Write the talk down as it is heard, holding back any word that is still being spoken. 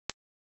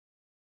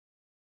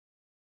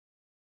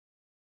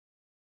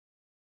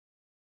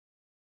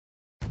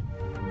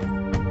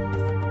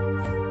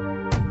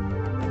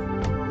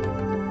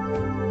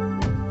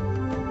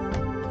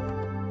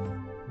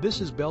This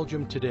is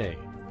Belgium today.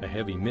 A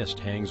heavy mist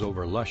hangs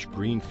over lush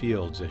green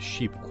fields as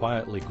sheep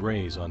quietly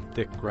graze on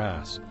thick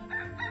grass.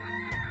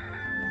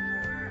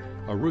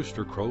 A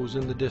rooster crows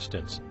in the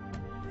distance.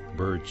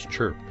 Birds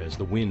chirp as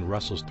the wind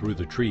rustles through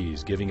the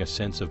trees, giving a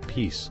sense of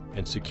peace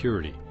and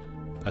security,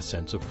 a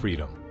sense of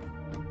freedom.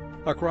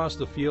 Across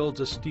the fields,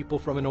 a steeple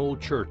from an old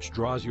church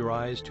draws your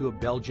eyes to a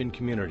Belgian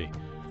community.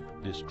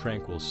 This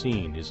tranquil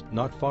scene is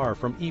not far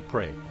from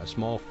Ypres, a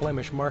small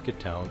Flemish market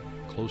town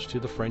close to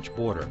the French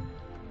border,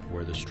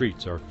 where the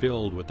streets are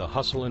filled with the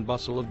hustle and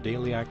bustle of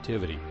daily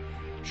activity.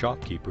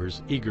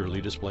 Shopkeepers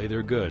eagerly display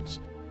their goods.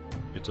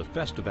 It's a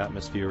festive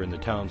atmosphere in the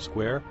town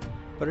square,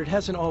 but it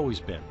hasn't always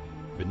been.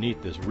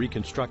 Beneath this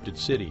reconstructed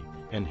city,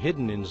 and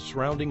hidden in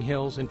surrounding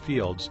hills and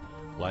fields,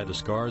 lie the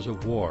scars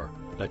of war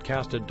that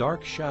cast a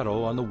dark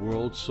shadow on the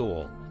world's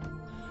soul.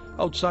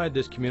 Outside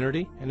this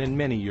community, and in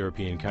many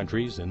European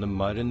countries, in the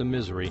mud and the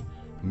misery,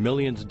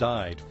 millions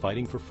died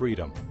fighting for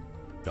freedom.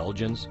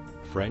 Belgians,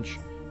 French,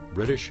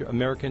 British,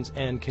 Americans,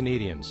 and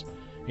Canadians,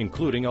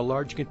 including a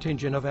large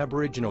contingent of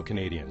Aboriginal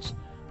Canadians,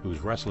 whose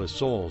restless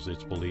souls,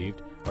 it's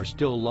believed, are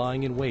still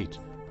lying in wait,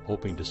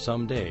 hoping to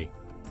someday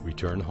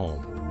return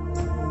home.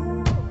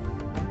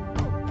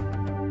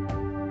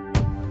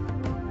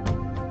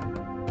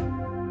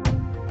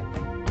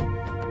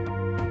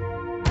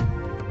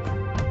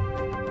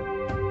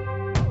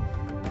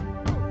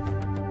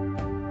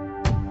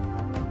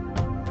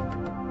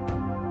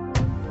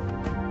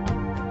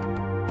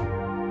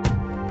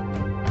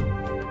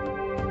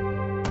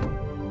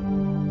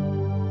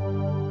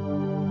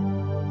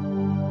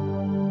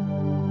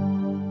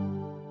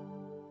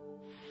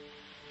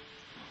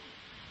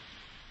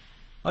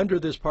 Under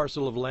this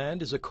parcel of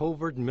land is a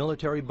covert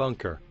military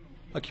bunker,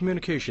 a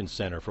communications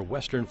center for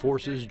Western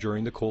forces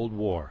during the Cold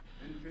War.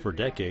 For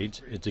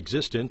decades, its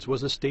existence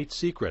was a state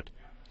secret.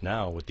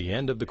 Now, with the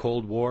end of the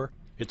Cold War,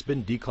 it's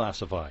been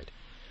declassified.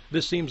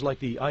 This seems like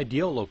the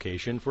ideal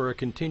location for a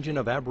contingent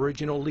of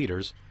Aboriginal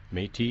leaders,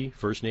 Métis,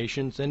 First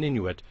Nations, and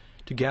Inuit,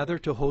 to gather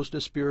to host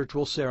a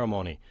spiritual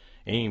ceremony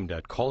aimed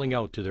at calling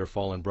out to their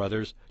fallen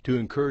brothers to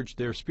encourage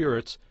their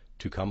spirits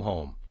to come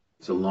home.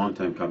 It's a long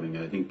time coming.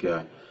 I think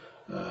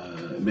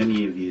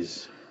many of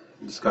these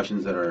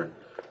discussions that our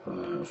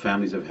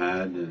families have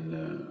had,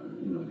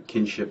 and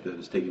kinship that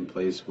has taken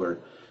place, where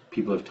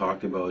people have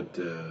talked about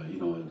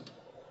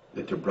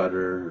that their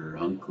brother or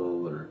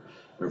uncle or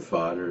their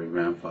father or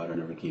grandfather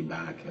never came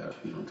back,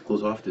 to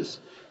close off this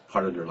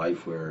part of their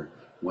life where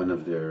one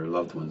of their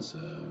loved ones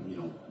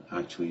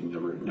actually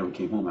never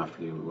came home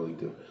after they were willing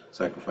to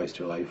sacrifice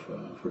their life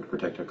to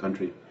protect our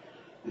country.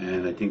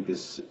 And I think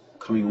this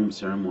coming home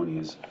ceremony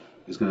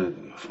is going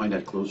to find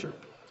that closure.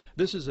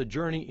 This is a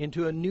journey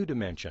into a new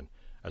dimension,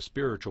 a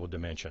spiritual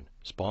dimension,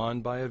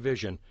 spawned by a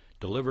vision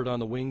delivered on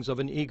the wings of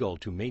an eagle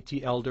to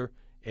Métis elder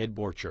Ed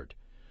Borchard.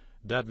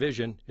 That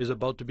vision is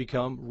about to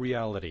become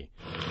reality.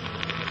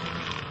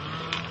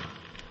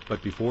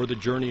 But before the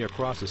journey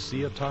across a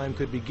sea of time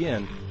could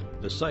begin,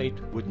 the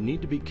site would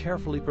need to be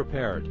carefully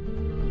prepared.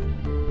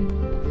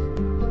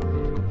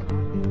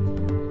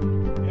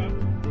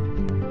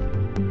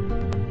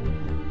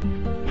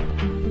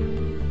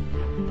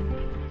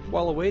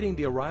 While awaiting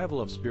the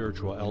arrival of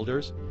spiritual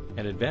elders,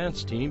 an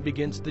advance team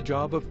begins the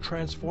job of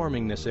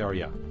transforming this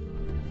area.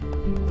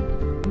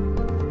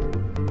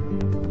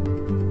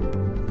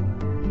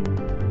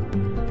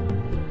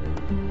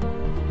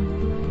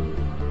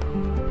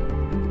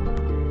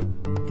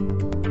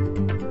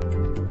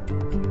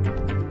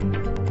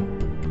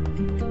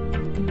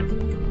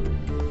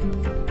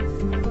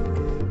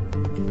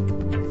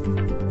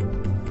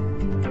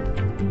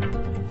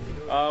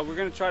 We're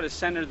going to try to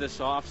center this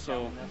off,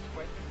 so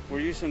we're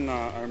using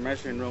our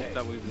measuring rope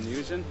that we've been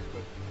using,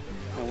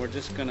 and we're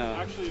just going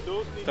to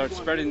start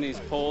spreading these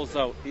poles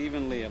out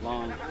evenly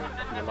along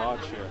the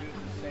lodge here.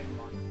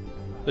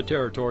 The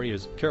territory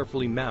is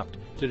carefully mapped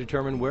to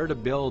determine where to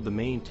build the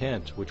main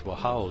tent which will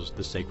house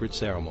the sacred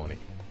ceremony.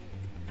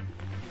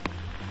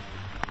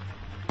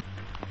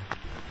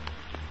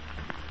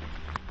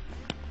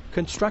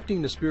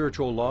 Constructing the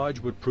spiritual lodge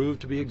would prove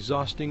to be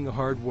exhausting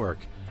hard work.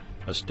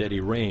 A steady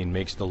rain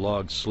makes the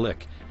logs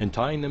slick, and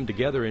tying them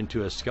together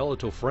into a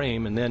skeletal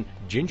frame and then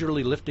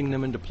gingerly lifting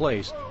them into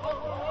place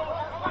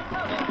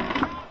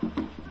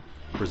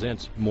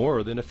presents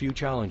more than a few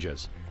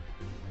challenges.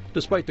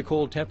 Despite the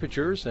cold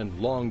temperatures and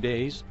long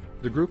days,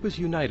 the group is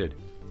united,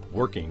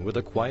 working with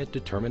a quiet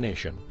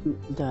determination.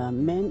 The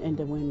men and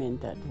the women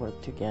that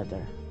work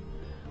together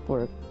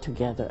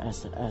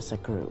as a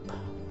group.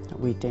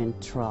 We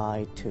didn't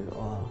try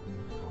to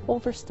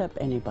overstep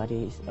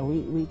anybody.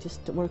 We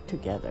just worked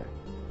together,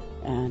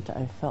 and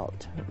I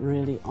felt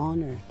really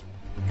honored.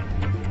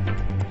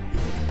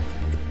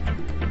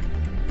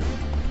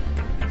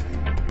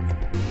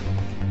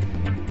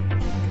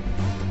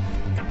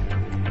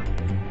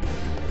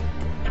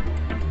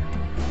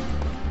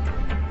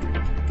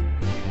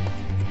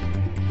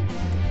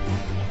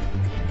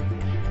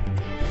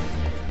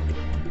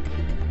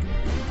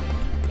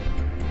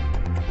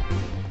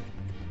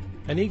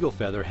 An eagle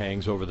feather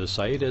hangs over the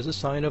site as a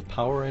sign of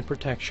power and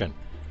protection.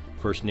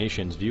 First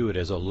Nations view it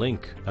as a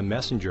link, a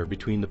messenger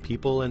between the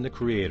people and the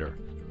Creator.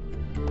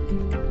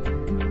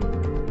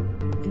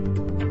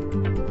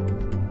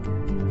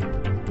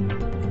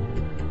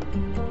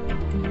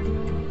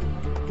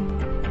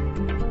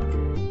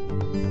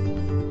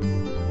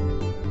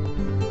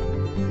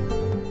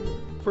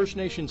 First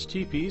Nations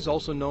teepees,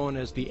 also known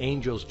as the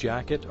Angel's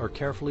Jacket, are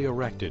carefully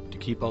erected to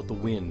keep out the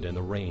wind and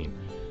the rain.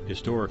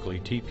 Historically,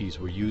 teepees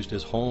were used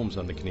as homes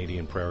on the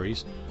Canadian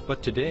prairies,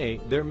 but today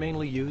they're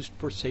mainly used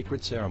for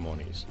sacred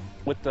ceremonies.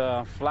 With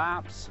the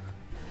flaps,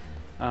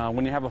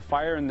 when you have a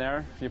fire in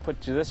there, if you put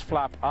this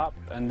flap up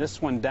and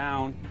this one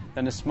down,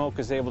 then the smoke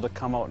is able to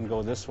come out and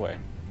go this way.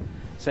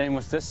 Same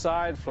with this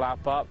side,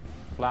 flap up,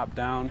 flap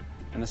down,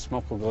 and the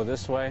smoke will go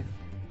this way.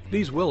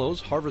 These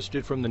willows,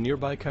 harvested from the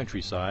nearby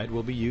countryside,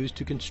 will be used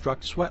to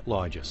construct sweat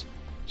lodges.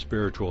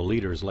 Spiritual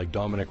leaders like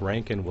Dominic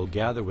Rankin will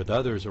gather with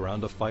others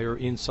around a fire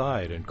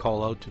inside and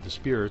call out to the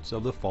spirits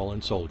of the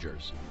fallen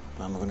soldiers.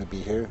 I'm going to be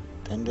here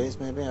 10 days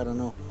maybe, I don't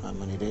know how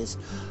many days.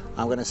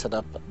 I'm going to set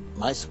up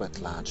my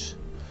sweat lodge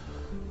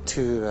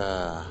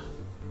to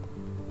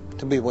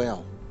be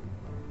well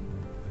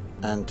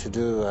and to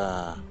do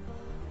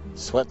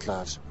sweat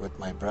lodge with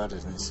my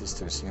brothers and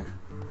sisters here.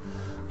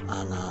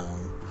 And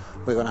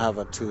we're going to have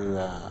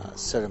a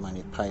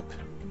ceremony pipe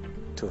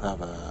to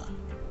have a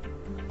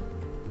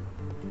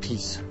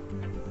peace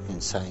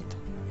inside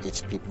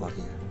each people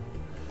here,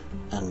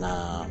 and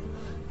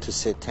to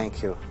say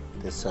thank you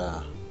these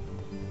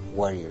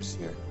warriors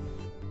here.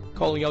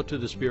 Calling out to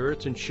the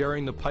spirits and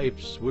sharing the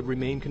pipes would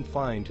remain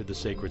confined to the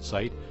sacred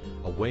site,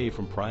 away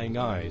from prying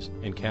eyes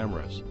and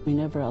cameras. We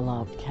never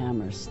allowed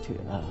cameras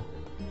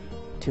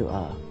to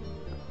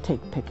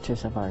take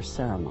pictures of our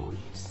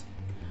ceremonies,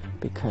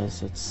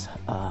 because it's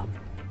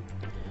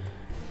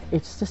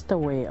just a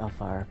way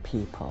of our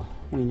people.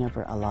 We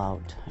never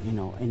allowed,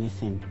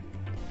 anything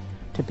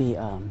to be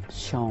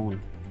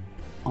shown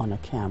on a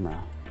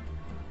camera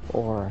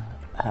or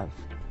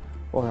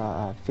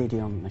a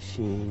video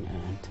machine,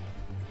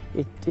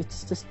 and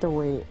it's just the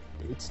way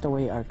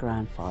our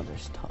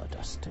grandfathers taught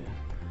us to.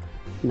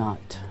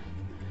 Not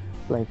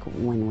like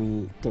when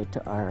we did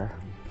our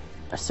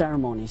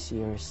ceremonies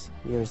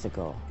years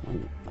ago,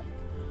 when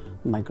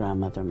my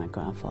grandmother and my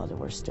grandfather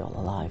were still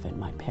alive, and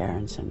my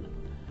parents and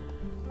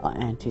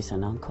aunties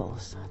and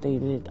uncles, they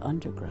lived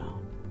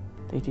underground.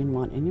 They didn't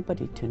want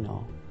anybody to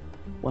know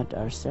what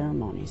our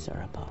ceremonies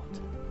are about.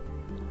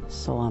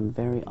 So I'm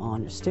very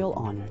honored, still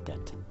honored,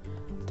 that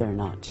they're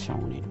not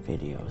shown in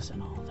videos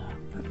and all that.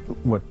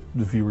 What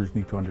the viewers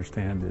need to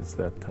understand is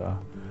that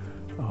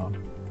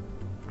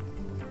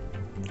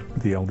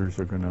the elders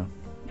are gonna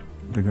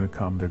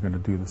come, they're gonna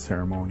do the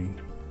ceremony,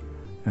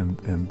 and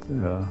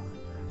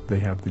they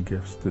have the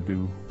gifts to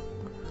do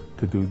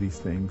these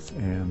things,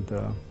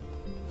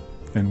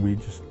 and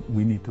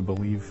we need to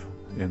believe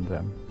in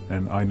them,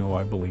 and I know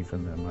I believe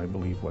in them. I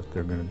believe what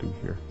they're going to do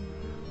here,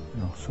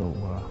 So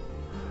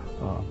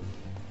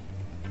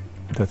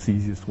that's the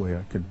easiest way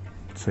I could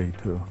say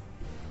to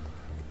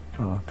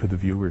the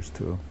viewers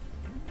to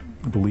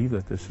believe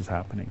that this is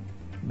happening.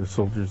 The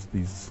soldiers,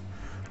 these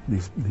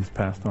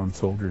passed on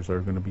soldiers,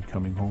 are going to be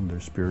coming home. Their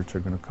spirits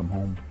are going to come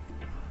home.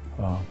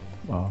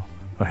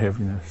 A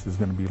heaviness is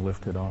going to be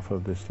lifted off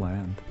of this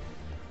land,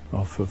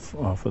 off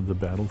of the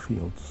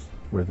battlefields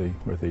where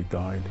they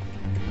died.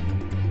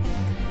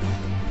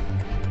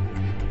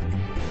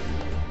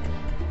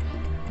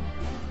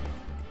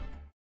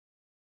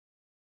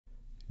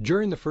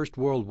 During the First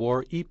World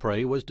War,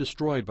 Ypres was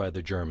destroyed by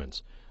the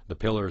Germans. The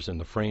pillars and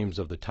the frames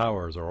of the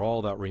towers are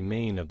all that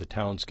remain of the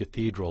town's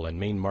cathedral and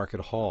main market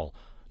hall,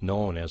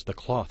 known as the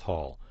Cloth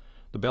Hall.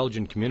 The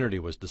Belgian community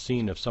was the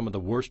scene of some of the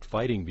worst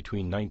fighting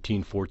between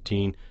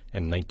 1914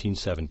 and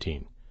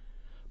 1917.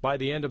 By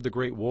the end of the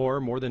Great War,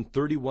 more than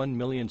 31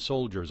 million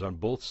soldiers on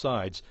both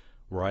sides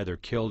were either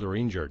killed or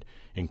injured,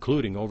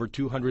 including over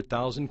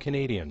 200,000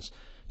 Canadians.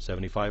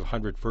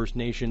 7,500 First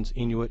Nations,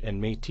 Inuit,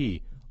 and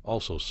Métis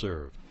also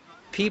served.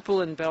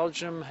 People in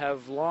Belgium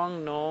have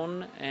long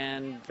known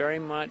and very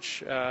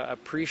much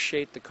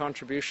appreciate the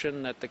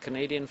contribution that the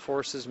Canadian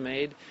forces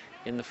made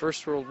in the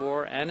First World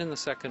War and in the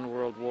Second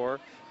World War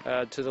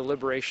to the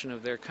liberation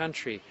of their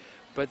country.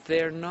 But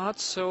they're not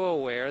so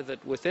aware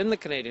that within the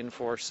Canadian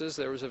forces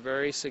there was a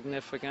very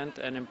significant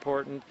and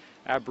important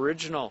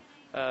Aboriginal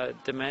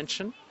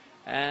dimension.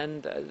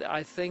 And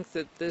I think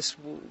that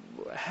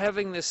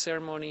having this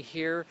ceremony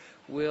here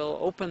will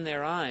open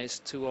their eyes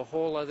to a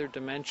whole other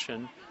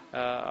dimension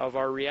of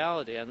our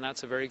reality, and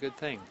that's a very good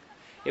thing.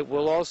 It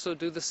will also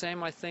do the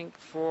same, I think,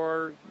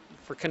 for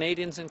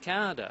Canadians in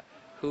Canada,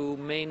 who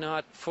may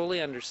not fully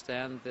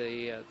understand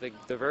the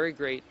very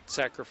great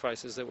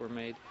sacrifices that were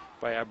made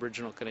by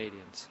Aboriginal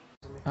Canadians.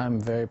 I'm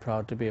very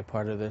proud to be a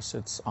part of this.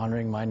 It's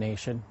honoring my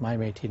nation, my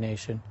Métis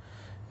nation,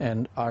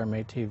 and our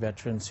Métis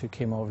veterans who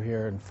came over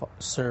here and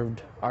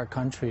served our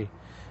country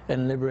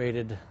and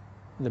liberated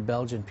the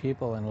Belgian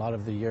people and a lot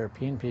of the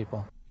European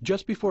people.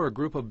 Just before a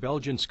group of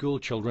Belgian school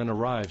children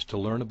arrives to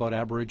learn about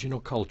Aboriginal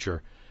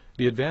culture,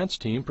 the advance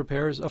team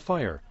prepares a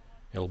fire.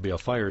 It'll be a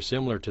fire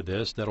similar to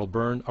this that'll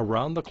burn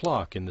around the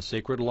clock in the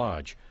sacred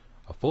lodge,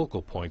 a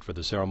focal point for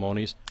the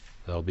ceremonies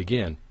that'll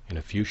begin in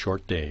a few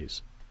short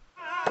days.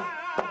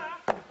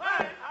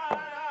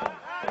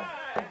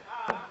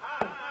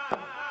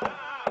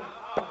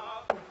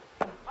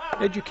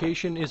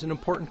 Education is an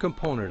important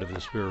component of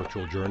the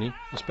spiritual journey,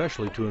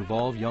 especially to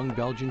involve young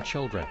Belgian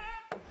children.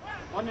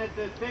 One of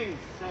the things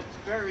that's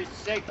very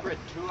sacred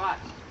to us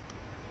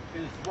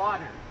is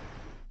water.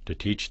 To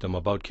teach them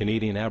about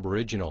Canadian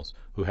Aboriginals,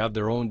 who have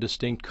their own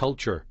distinct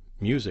culture,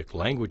 music,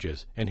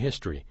 languages, and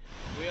history.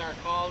 We are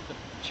called the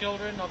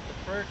children of the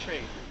fur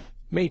trade.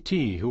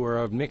 Métis, who are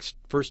of mixed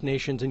First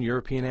Nations and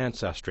European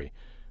ancestry,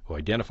 who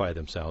identify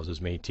themselves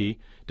as Métis,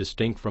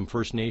 distinct from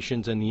First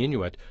Nations and the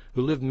Inuit,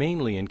 who live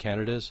mainly in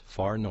Canada's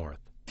far north.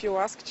 If you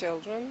ask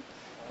children,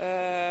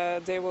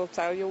 they will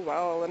tell you,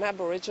 well, an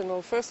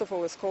Aboriginal, first of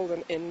all, is called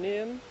an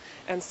Indian,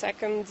 and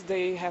second,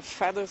 they have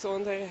feathers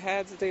on their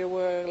heads, they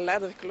wear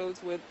leather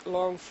clothes with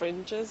long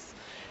fringes,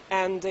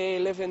 and they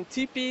live in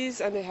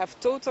teepees, and they have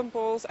totem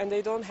poles, and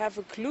they don't have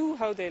a clue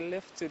how they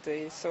live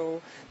today.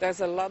 So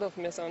there's a lot of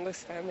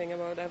misunderstanding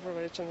about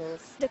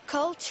Aboriginals. The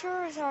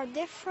cultures are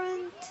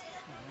different,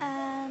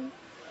 and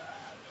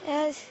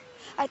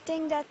I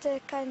think that the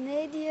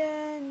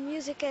Canadian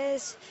music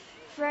is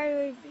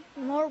very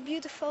more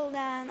beautiful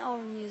than our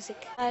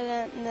music. I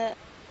learned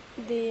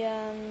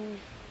the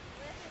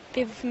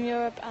people from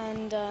Europe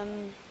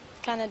and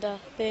Canada,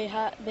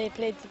 they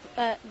played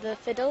the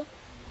fiddle.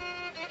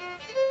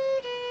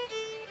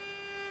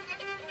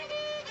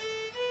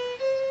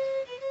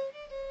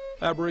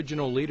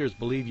 Aboriginal leaders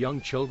believe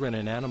young children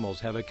and animals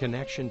have a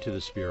connection to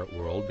the spirit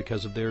world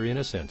because of their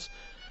innocence.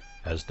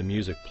 As the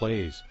music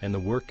plays and the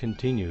work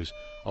continues,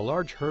 a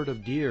large herd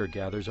of deer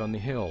gathers on the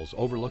hills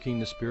overlooking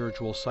the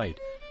spiritual site.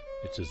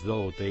 It's as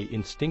though they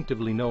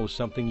instinctively know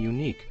something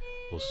unique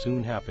will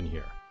soon happen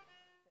here.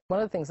 One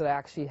of the things that I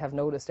actually have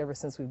noticed ever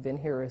since we've been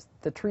here is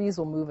the trees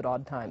will move at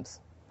odd times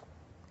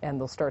and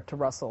they'll start to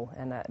rustle.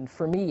 And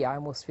for me, I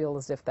almost feel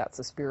as if that's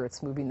the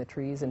spirits moving the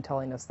trees and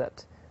telling us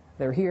that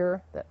they're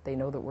here, that they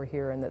know that we're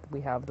here, and that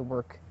we have the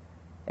work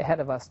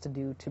ahead of us to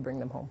do to bring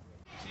them home.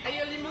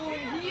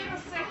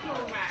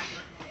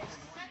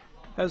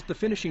 As the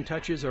finishing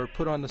touches are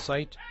put on the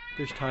site,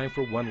 there's time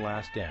for one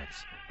last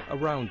dance, a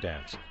round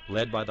dance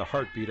led by the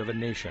heartbeat of a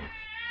nation.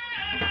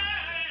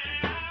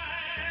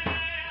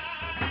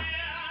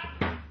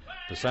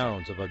 The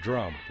sounds of a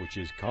drum, which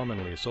is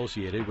commonly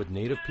associated with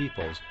native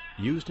peoples,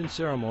 used in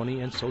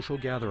ceremony and social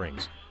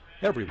gatherings.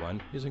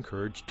 Everyone is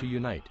encouraged to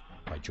unite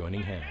by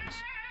joining hands.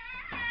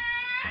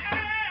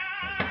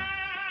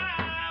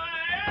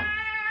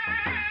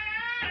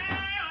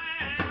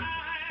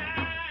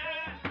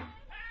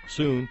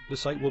 Soon, the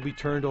site will be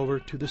turned over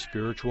to the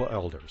spiritual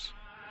elders.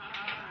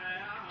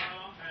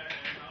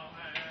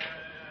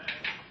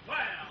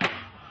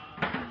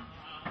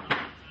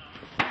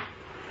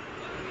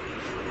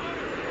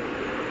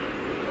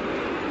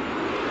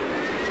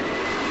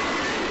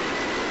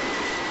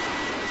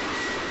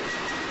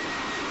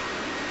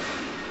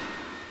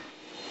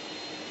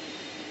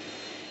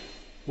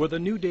 With a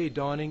new day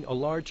dawning, a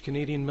large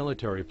Canadian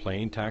military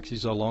plane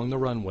taxis along the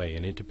runway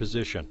and into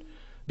position.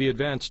 The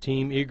advance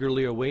team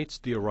eagerly awaits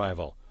the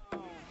arrival.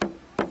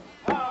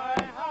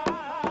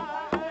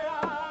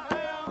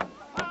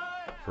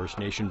 First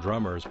Nation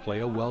drummers play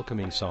a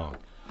welcoming song.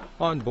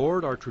 On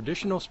board are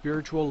traditional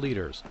spiritual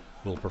leaders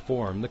who will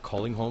perform the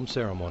calling home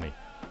ceremony.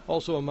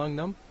 Also among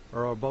them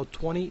are about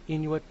 20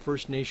 Inuit,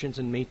 First Nations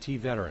and Métis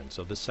veterans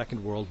of the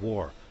Second World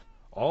War.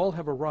 All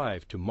have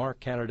arrived to mark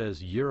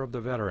Canada's Year of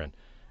the Veteran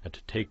and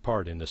to take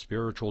part in the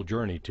spiritual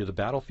journey to the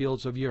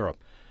battlefields of Europe,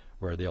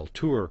 where they'll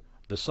tour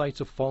the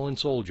sites of fallen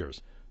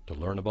soldiers, to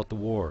learn about the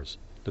wars,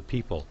 the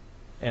people,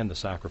 and the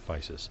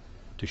sacrifices,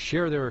 to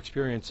share their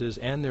experiences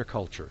and their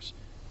cultures,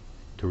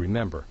 to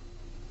remember,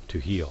 to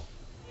heal.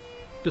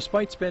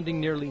 Despite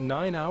spending nearly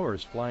 9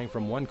 hours flying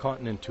from one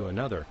continent to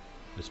another,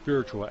 the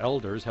spiritual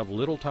elders have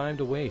little time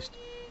to waste.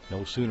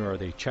 No sooner are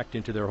they checked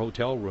into their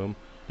hotel room,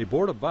 they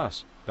board a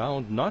bus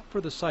bound not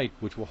for the site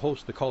which will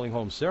host the calling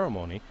home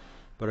ceremony,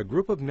 but a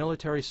group of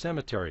military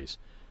cemeteries,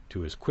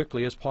 to as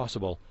quickly as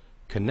possible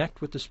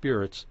connect with the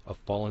spirits of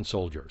fallen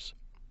soldiers.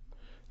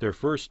 Their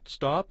first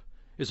stop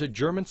is a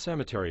German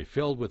cemetery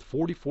filled with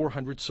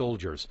 4,400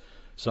 soldiers,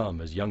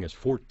 some as young as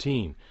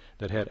 14,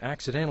 that had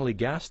accidentally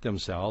gassed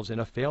themselves in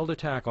a failed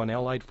attack on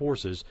Allied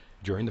forces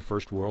during the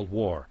First World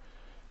War.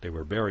 They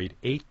were buried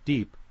 8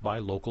 deep by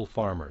local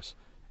farmers.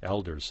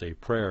 Elders say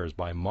prayers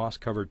by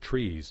moss-covered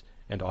trees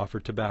and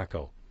offer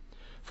tobacco.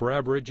 For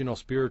Aboriginal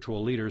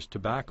spiritual leaders,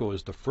 tobacco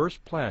is the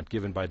first plant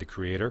given by the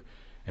Creator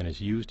and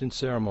is used in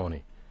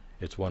ceremony.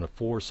 It's one of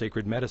 4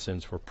 sacred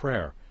medicines for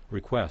prayer,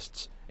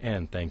 requests,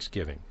 and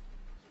thanksgiving.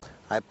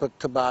 I put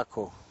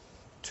tobacco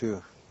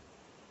too,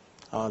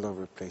 all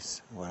over the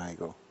place where I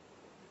go.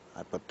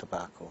 I put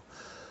tobacco.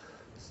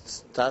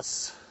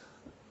 That's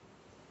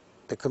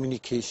the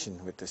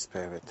communication with the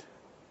Spirit,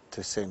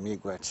 to say,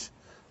 Miigwech,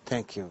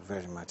 thank you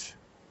very much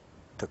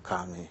to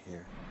call me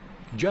here.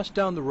 Just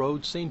down the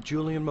road, St.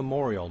 Julian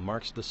Memorial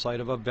marks the site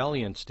of a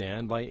valiant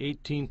stand by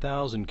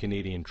 18,000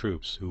 Canadian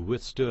troops who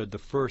withstood the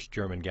first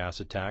German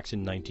gas attacks in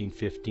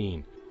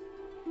 1915.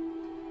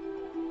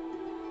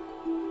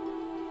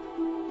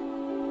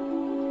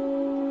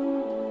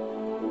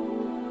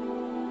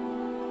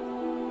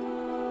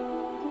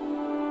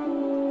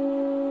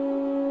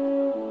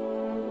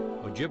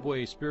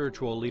 Ojibwe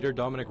spiritual leader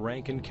Dominic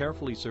Rankin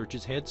carefully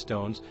searches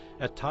headstones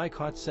at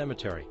Tycott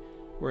Cemetery,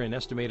 where an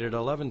estimated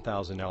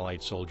 11,000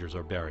 Allied soldiers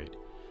are buried.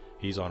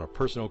 He's on a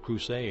personal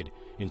crusade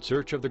in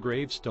search of the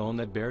gravestone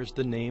that bears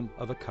the name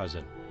of a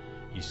cousin.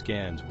 He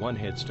scans one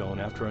headstone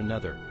after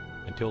another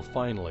until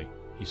finally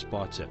he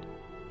spots it.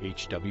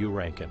 H.W.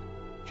 Rankin,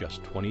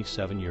 just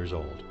 27 years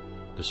old.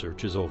 The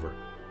search is over.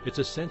 It's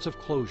a sense of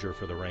closure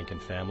for the Rankin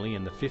family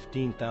and the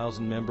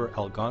 15,000-member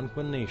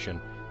Algonquin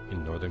Nation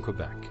in northern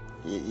Quebec.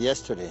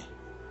 Yesterday,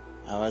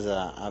 I was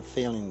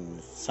feeling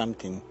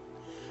something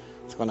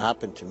is going to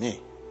happen to me.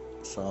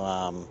 So,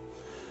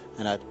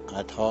 and I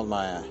told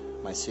my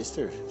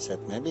sister, said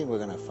maybe we're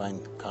going to find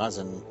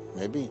cousin,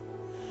 maybe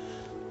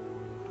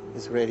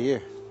it's right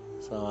here.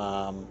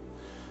 So,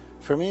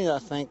 for me, I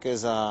think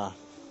is my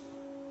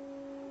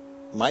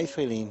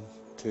feeling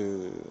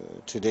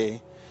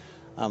today.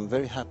 I'm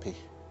very happy.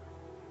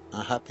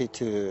 I'm happy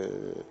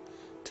to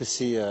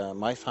see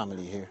my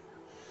family here.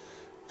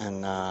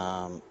 And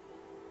I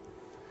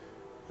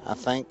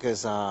think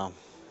is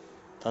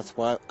that's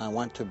why I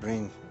want to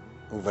bring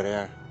over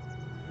there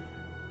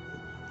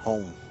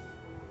home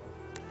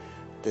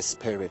the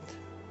spirit.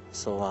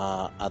 So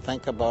I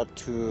think about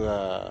two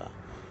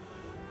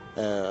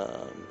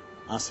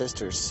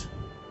ancestors,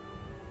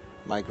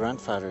 my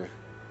grandfather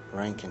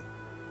Rankin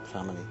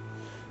family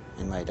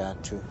and my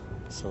dad too.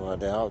 So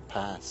they all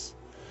passed.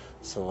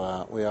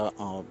 So we are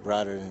all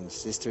brothers and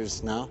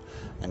sisters now,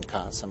 and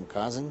some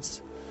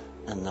cousins.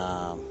 And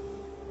I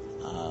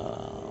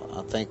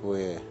think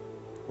we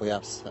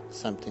have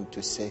something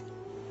to say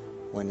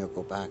when you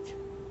go back.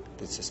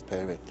 It's a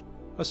spirit.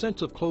 A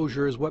sense of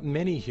closure is what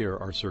many here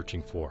are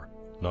searching for,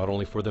 not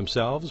only for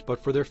themselves,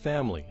 but for their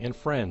family and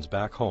friends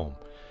back home.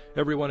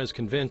 Everyone is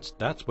convinced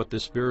that's what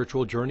this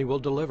spiritual journey will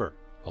deliver,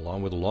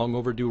 along with long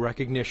overdue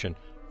recognition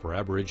for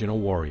Aboriginal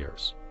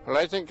warriors. Well,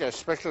 I think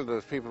especially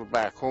those people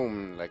back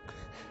home, like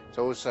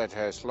those that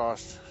has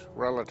lost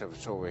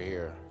relatives over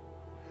here,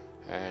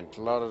 and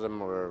a lot of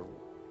them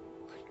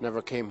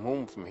never came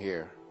home from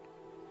here,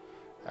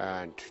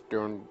 and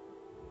during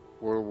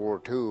World War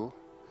II,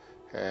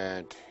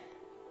 and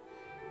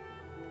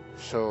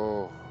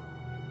so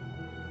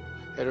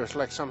it was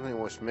like something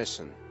was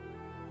missing,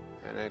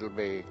 and it'll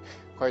be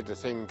quite the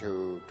thing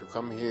to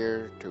come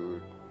here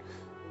to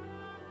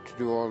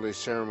do all these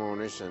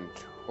ceremonies, and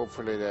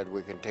hopefully that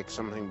we can take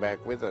something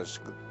back with us,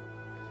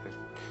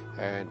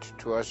 and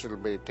to us it'll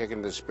be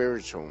taking the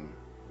spirits home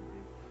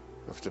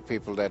of the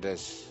people that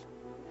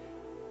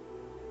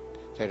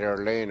are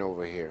laying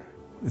over here.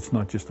 It's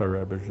not just our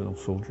Aboriginal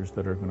soldiers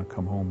that are going to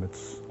come home.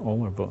 It's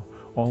all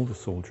the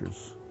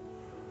soldiers.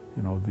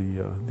 You know,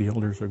 the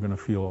elders are going to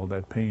feel all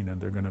that pain, and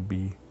they're going to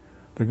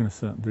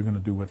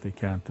do what they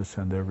can to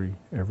send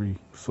every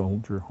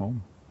soldier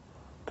home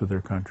to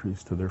their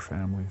countries, to their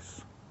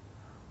families.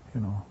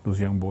 You know, those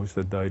young boys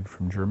that died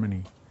from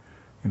Germany,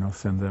 you know,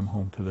 send them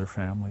home to their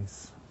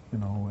families. You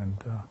know,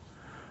 and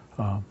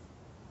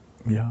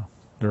yeah,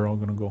 they're all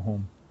going to go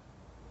home.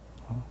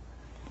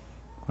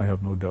 I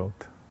have no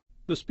doubt.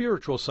 The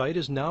spiritual site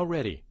is now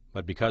ready,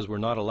 but because we're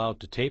not allowed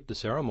to tape the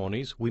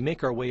ceremonies, we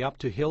make our way up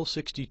to Hill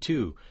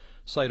 62,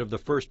 site of the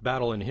first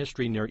battle in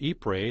history near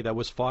Ypres that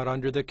was fought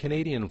under the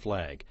Canadian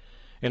flag.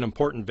 An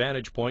important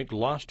vantage point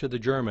lost to the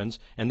Germans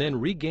and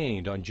then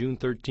regained on June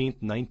 13,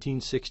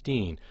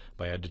 1916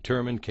 by a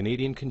determined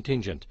Canadian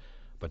contingent,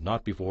 but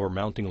not before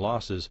mounting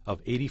losses of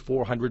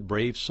 8,400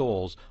 brave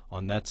souls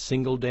on that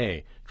single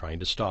day, trying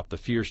to stop the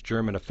fierce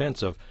German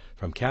offensive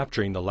from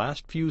capturing the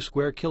last few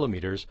square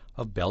kilometers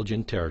of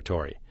Belgian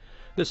territory.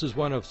 This is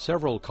one of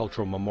several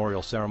cultural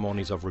memorial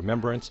ceremonies of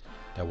remembrance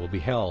that will be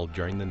held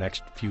during the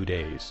next few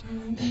days.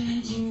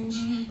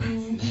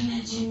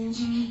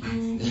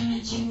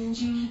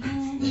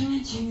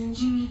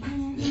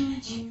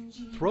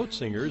 Throat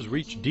singers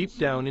reach deep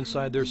down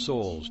inside their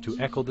souls to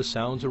echo the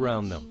sounds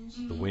around them,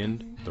 the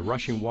wind, the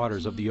rushing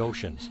waters of the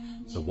oceans,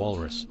 the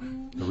walrus.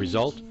 The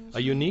result,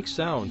 a unique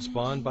sound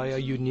spawned by a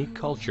unique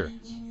culture,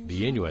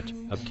 the Inuit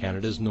of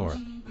Canada's north.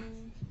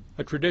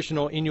 A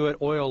traditional Inuit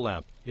oil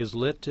lamp is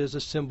lit as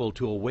a symbol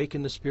to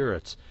awaken the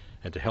spirits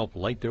and to help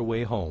light their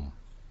way home.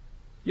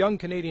 Young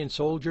Canadian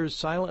soldiers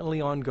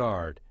silently on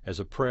guard as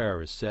a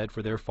prayer is said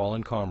for their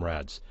fallen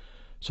comrades.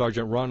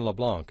 Sergeant Ron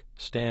LeBlanc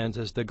stands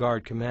as the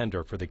Guard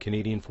Commander for the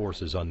Canadian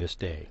Forces on this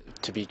day.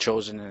 To be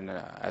chosen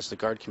as the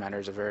Guard Commander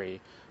is a very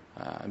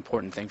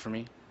important thing for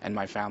me and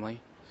my family.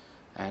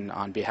 And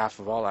on behalf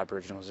of all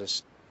Aboriginals,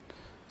 this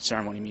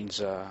ceremony means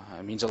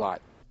a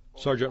lot.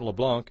 Sergeant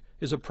LeBlanc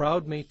is a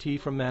proud Métis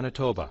from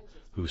Manitoba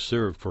who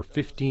served for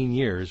 15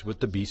 years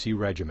with the BC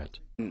Regiment.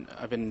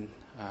 I've been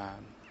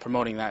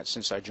promoting that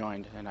since I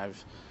joined, and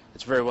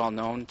it's very well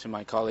known to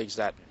my colleagues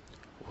that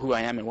who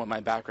I am and what my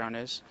background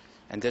is,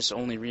 and this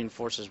only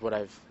reinforces what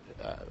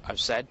I've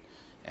said,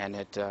 and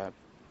it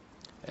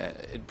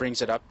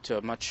brings it up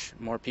to much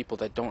more people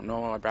that don't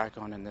know our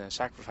background and the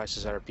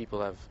sacrifices that our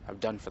people have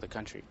done for the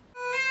country.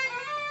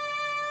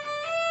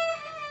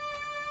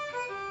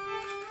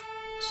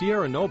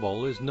 Sierra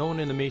Noble is known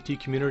in the Métis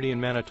community in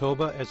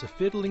Manitoba as a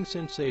fiddling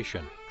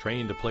sensation,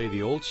 trained to play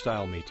the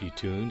old-style Métis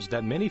tunes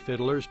that many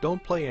fiddlers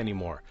don't play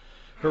anymore.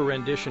 Her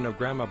rendition of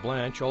Grandma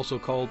Blanche, also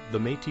called the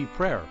Métis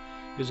Prayer,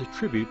 is a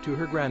tribute to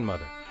her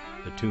grandmother.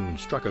 The tune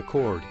struck a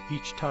chord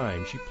each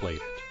time she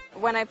played it.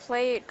 When I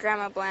play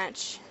Grandma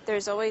Blanche,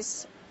 it's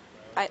always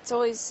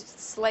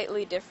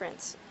slightly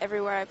different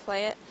everywhere I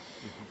play it,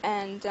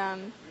 and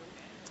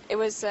it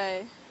was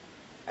a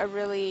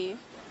really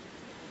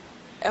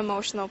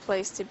emotional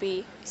place to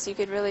be, so you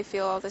could really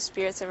feel all the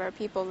spirits of our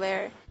people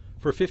there.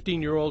 For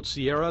 15-year-old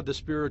Sierra, the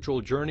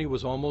spiritual journey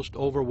was almost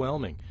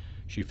overwhelming.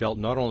 She felt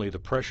not only the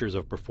pressures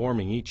of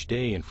performing each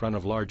day in front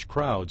of large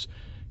crowds,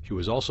 she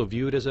was also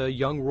viewed as a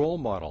young role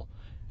model,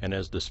 and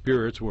as the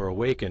spirits were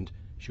awakened,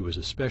 she was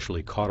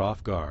especially caught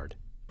off guard.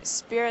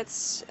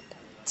 Spirits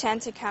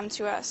tend to come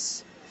to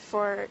us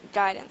for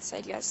guidance, I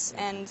guess,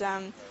 and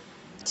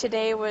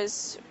today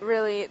was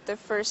really the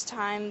first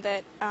time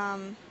that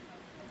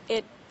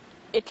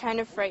it kind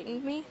of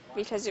frightened me,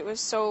 because it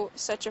was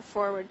such a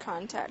forward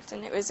contact,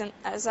 and I was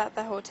at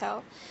the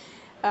hotel,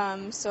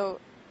 so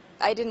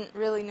I didn't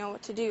really know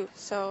what to do.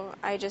 So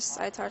I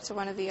talked to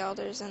one of the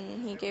elders,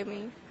 and he gave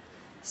me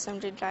some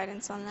good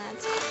guidance on that.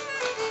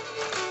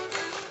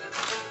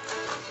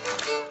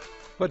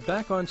 But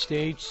back on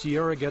stage,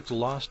 Sierra gets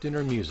lost in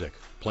her music,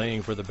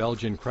 playing for the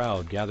Belgian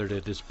crowd gathered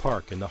at this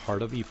park in the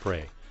heart of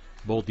Ypres.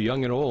 Both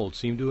young and old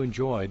seem to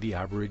enjoy the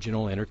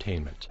Aboriginal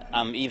entertainment.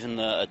 I'm even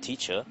a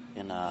teacher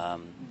in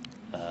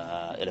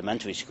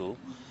elementary school,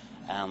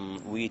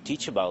 and we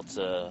teach about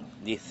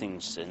these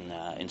things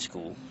in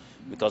school,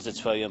 because it's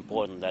very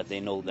important that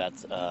they know that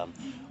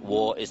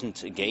war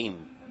isn't a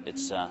game.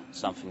 It's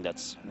something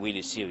that's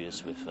really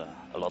serious with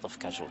a lot of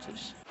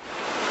casualties.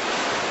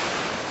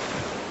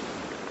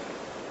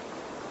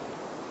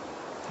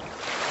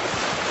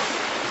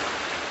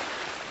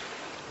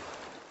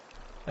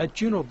 At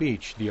Juno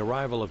Beach, the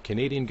arrival of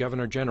Canadian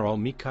Governor-General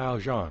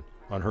Michaëlle Jean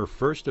on her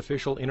first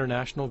official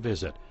international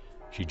visit.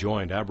 She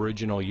joined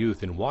Aboriginal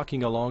youth in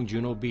walking along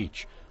Juno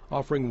Beach,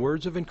 offering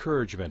words of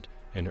encouragement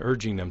and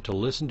urging them to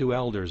listen to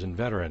elders and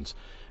veterans,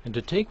 and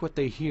to take what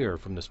they hear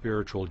from the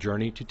spiritual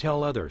journey to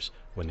tell others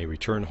when they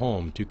return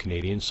home to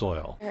Canadian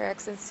soil. Her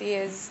Excellency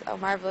is a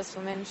marvelous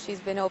woman. She's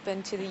been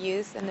open to the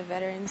youth and the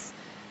veterans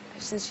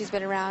since she's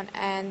been around,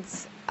 and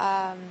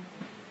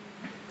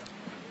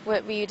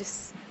what we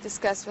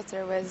discussed with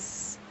her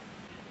was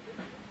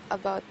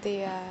about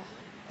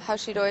how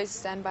she'd always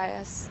stand by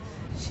us.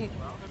 She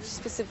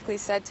specifically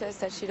said to us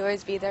that she'd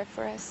always be there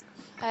for us.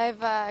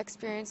 I've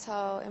experienced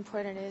how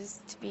important it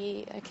is to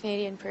be a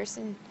Canadian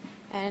person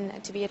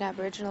and to be an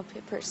Aboriginal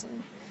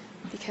person,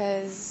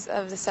 because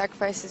of the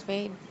sacrifices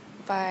made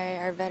by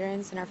our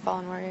veterans and our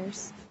fallen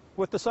warriors.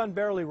 With the sun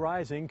barely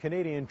rising,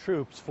 Canadian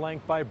troops,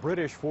 flanked by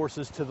British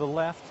forces to the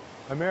left,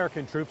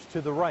 American troops to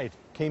the right,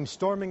 came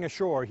storming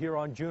ashore here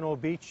on Juno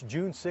Beach,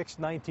 June 6,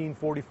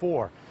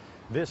 1944.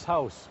 This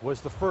house was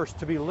the first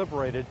to be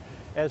liberated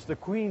as the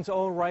Queen's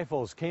own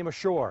rifles came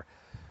ashore.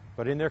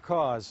 But in their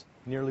cause,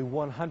 nearly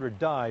 100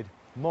 died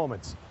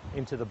moments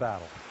into the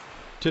battle.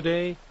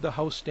 Today, the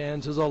house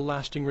stands as a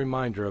lasting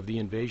reminder of the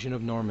invasion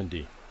of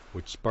Normandy,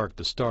 which sparked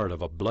the start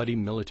of a bloody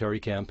military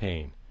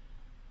campaign.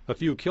 A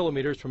few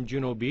kilometers from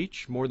Juno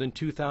Beach, more than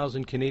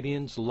 2,000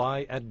 Canadians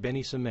lie at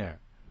Béni-Sémère.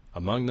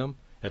 Among them,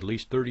 at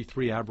least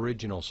 33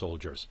 Aboriginal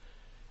soldiers.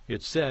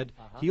 It's said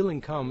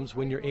healing comes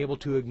when you're able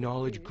to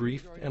acknowledge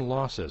grief and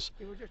losses.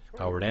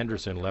 Howard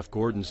Anderson left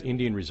Gordon's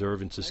Indian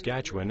Reserve in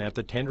Saskatchewan at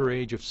the tender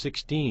age of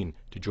 16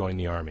 to join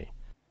the Army.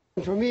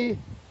 For me,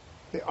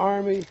 the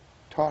Army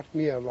taught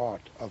me a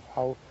lot of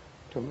how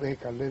to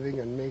make a living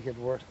and make it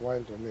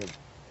worthwhile to live.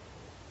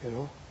 You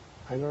know,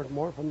 I learned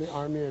more from the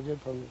Army than I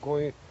did from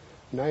going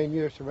 9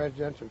 years to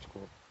residential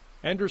school.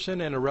 Anderson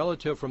and a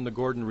relative from the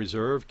Gordon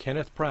Reserve,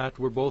 Kenneth Pratt,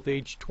 were both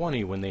aged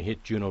 20 when they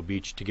hit Juno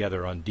Beach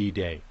together on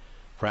D-Day.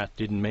 Pratt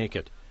didn't make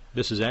it.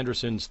 This is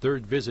Anderson's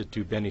third visit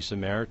to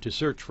Béni-Sémère to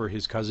search for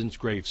his cousin's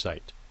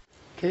gravesite.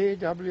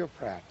 K.W.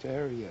 Pratt,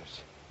 there he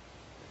is.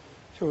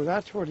 So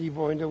that's what he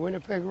bought, the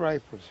Winnipeg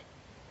Rifles.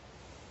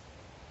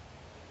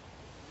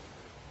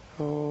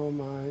 Oh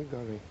my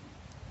golly.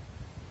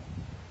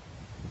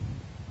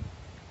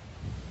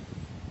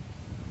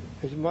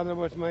 His mother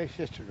was my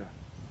sister.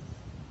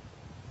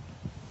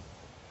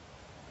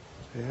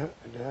 Yeah,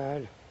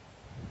 Dad.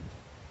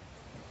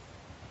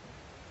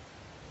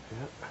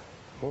 Yeah,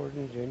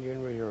 Gordon's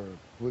Indian Reserve.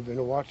 We've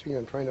been watching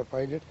and trying to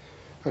find it,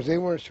 because they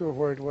weren't sure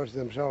where it was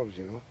themselves,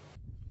 you know.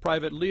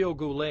 Private Leo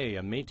Goulet,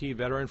 a Métis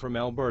veteran from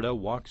Alberta,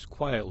 walks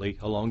quietly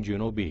along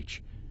Juno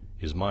Beach.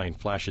 His mind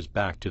flashes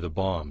back to the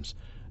bombs,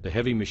 the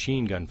heavy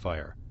machine gun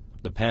fire,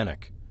 the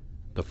panic,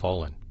 the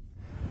fallen.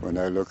 When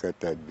I look at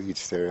that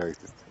beach there, I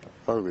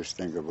always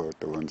think about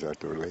the ones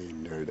that were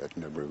laying there that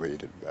never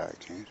made it back.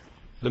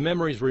 The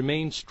memories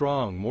remain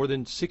strong more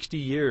than 60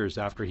 years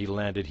after he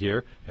landed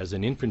here as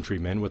an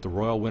infantryman with the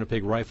Royal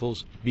Winnipeg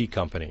Rifles B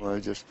Company. Well, I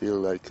just feel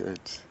like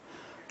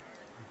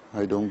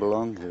I don't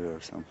belong here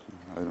or something.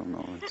 I don't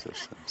know. It's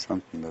just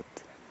something that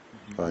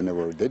I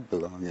never did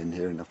belong in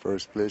here in the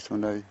first place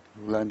when I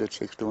landed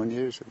 61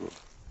 years ago.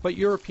 But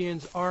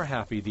Europeans are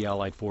happy the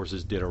Allied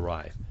forces did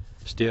arrive.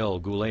 Still,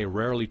 Goulet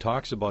rarely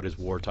talks about his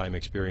wartime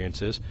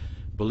experiences,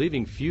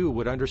 believing few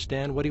would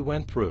understand what he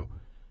went through.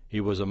 He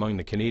was among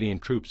the Canadian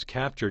troops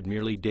captured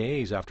merely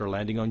days after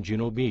landing on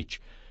Juno Beach.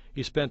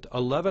 He spent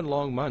 11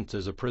 long months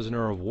as a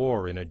prisoner of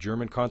war in a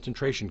German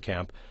concentration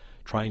camp,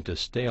 trying to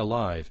stay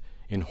alive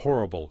in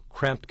horrible,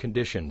 cramped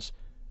conditions,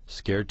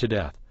 scared to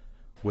death.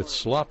 With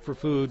slop for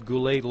food,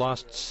 Goulet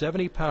lost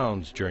 70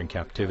 pounds during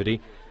captivity,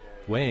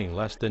 weighing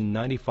less than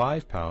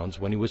 95 pounds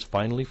when he was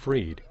finally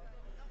freed.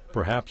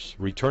 Perhaps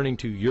returning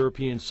to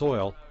European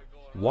soil,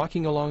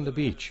 walking along the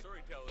beach,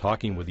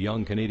 talking with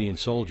young Canadian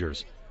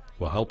soldiers,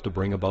 will help to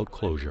bring about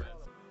closure.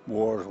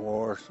 War is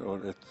war, so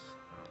it's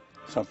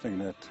something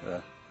that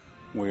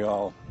we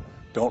all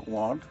don't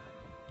want,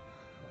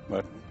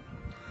 but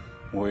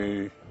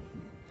we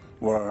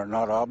were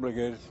not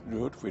obligated to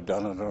do it. We've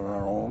done it on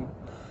our own,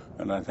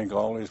 and I think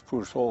all these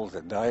poor souls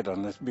that died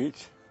on this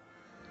beach,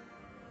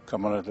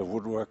 coming out of the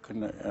woodwork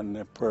and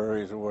the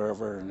prairies or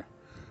wherever, and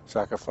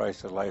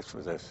sacrificed their lives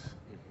for this.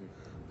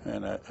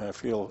 And I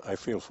feel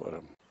for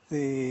them.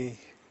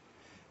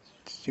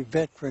 The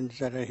veterans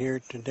that are here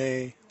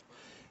today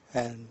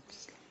and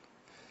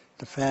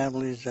the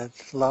families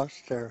that's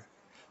lost their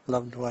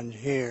loved ones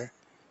here,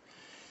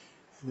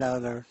 now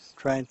they're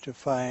trying to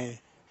find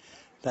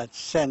that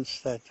sense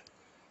that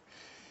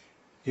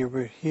you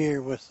were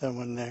here with them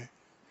when they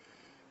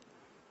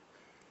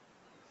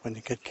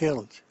get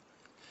killed,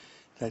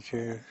 that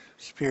your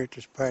spirit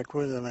is part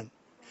with them. And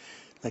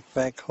like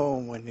back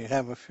home when you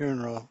have a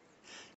funeral,